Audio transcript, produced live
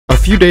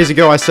few days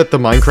ago, I set the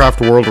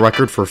Minecraft world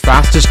record for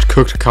fastest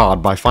cooked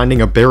cod by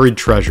finding a buried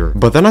treasure.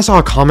 But then I saw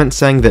a comment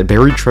saying that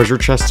buried treasure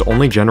chests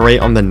only generate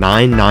on the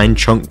 9-9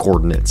 chunk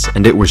coordinates,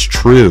 and it was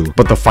true.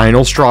 But the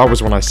final straw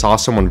was when I saw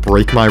someone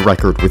break my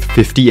record with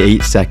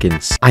 58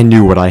 seconds. I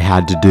knew what I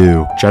had to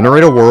do.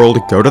 Generate a world,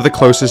 go to the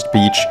closest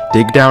beach,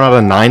 dig down at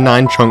a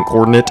 9-9 chunk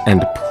coordinate,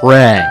 and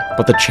pray.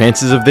 But the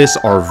chances of this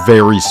are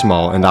very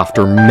small, and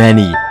after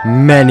many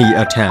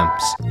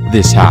attempts,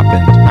 this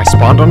happened. I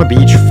spawned on a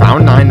beach,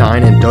 found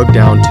 9-9, and dug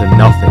down to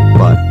nothing,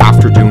 but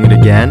after doing it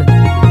again...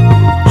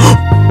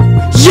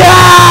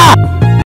 Yeah!